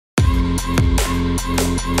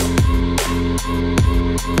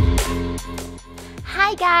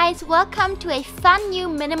Hi guys, welcome to a fun new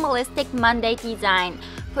Minimalistic Monday design.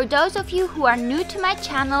 For those of you who are new to my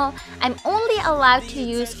channel, I'm only allowed to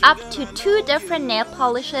use up to 2 different nail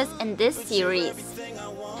polishes in this series.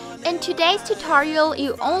 In today's tutorial,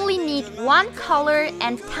 you only need one color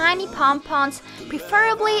and tiny pompons,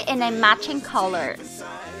 preferably in a matching color.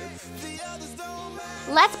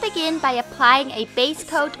 Let's begin by applying a base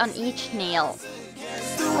coat on each nail.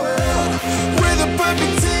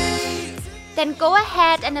 Then go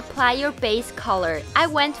ahead and apply your base color. I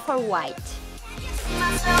went for white.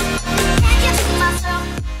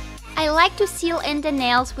 I like to seal in the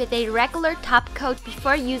nails with a regular top coat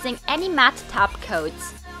before using any matte top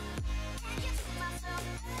coats.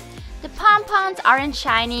 The pompons aren't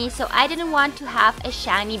shiny, so I didn't want to have a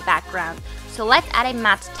shiny background. So let's add a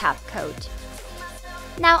matte top coat.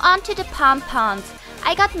 Now onto the pompons.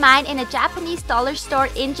 I got mine in a Japanese dollar store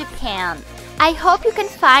in Japan. I hope you can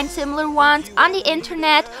find similar ones on the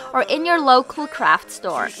internet or in your local craft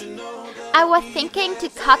store. I was thinking to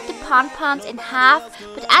cut the pompons in half,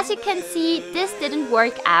 but as you can see, this didn't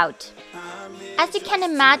work out. As you can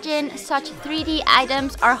imagine, such 3D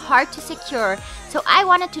items are hard to secure, so I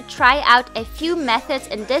wanted to try out a few methods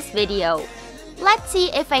in this video. Let's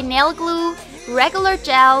see if a nail glue, regular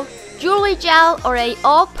gel, jewelry gel or a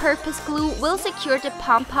all-purpose glue will secure the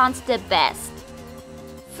pompons the best.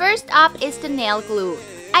 First up is the nail glue.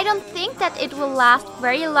 I don't think that it will last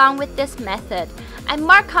very long with this method. I'm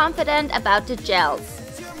more confident about the gels.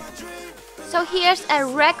 So here's a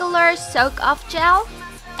regular soak-off gel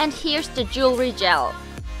and here's the jewelry gel.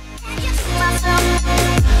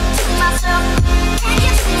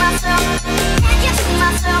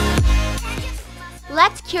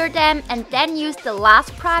 Let's cure them and then use the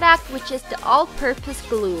last product, which is the all-purpose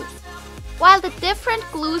glue. While the different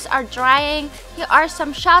glues are drying, here are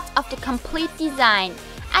some shots of the complete design.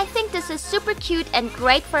 I think this is super cute and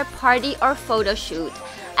great for a party or photo shoot.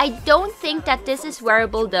 I don't think that this is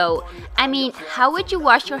wearable though. I mean, how would you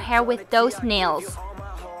wash your hair with those nails?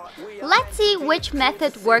 Let's see which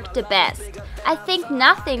method worked the best. I think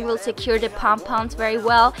nothing will secure the pompons very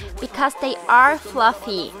well because they are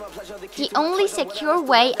fluffy. The only secure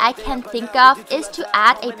way I can think of is to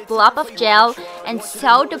add a blob of gel and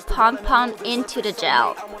sew the pompon into the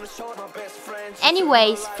gel.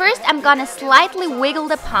 Anyways, first I'm gonna slightly wiggle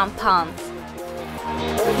the pompons.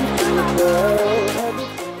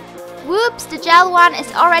 Whoops, the gel one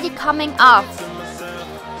is already coming off.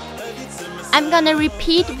 I'm gonna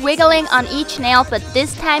repeat wiggling on each nail, but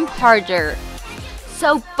this time harder.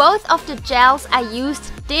 So both of the gels I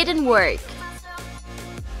used didn't work.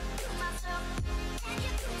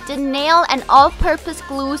 The nail and all-purpose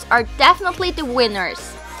glues are definitely the winners.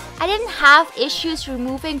 I didn't have issues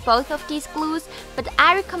removing both of these glues, but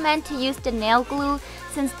I recommend to use the nail glue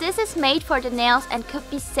since this is made for the nails and could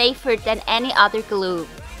be safer than any other glue.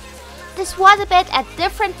 This was a bit a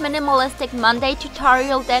different Minimalistic Monday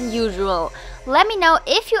tutorial than usual. Let me know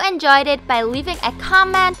if you enjoyed it by leaving a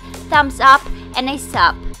comment, thumbs up and a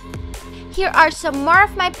sub. Here are some more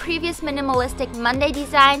of my previous Minimalistic Monday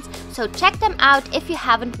designs, so check them out if you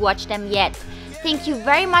haven't watched them yet. Thank you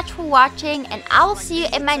very much for watching and I will see you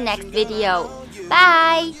in my next video.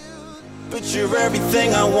 Bye! But you're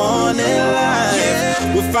everything I want in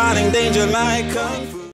life. We're fighting danger like kung fu.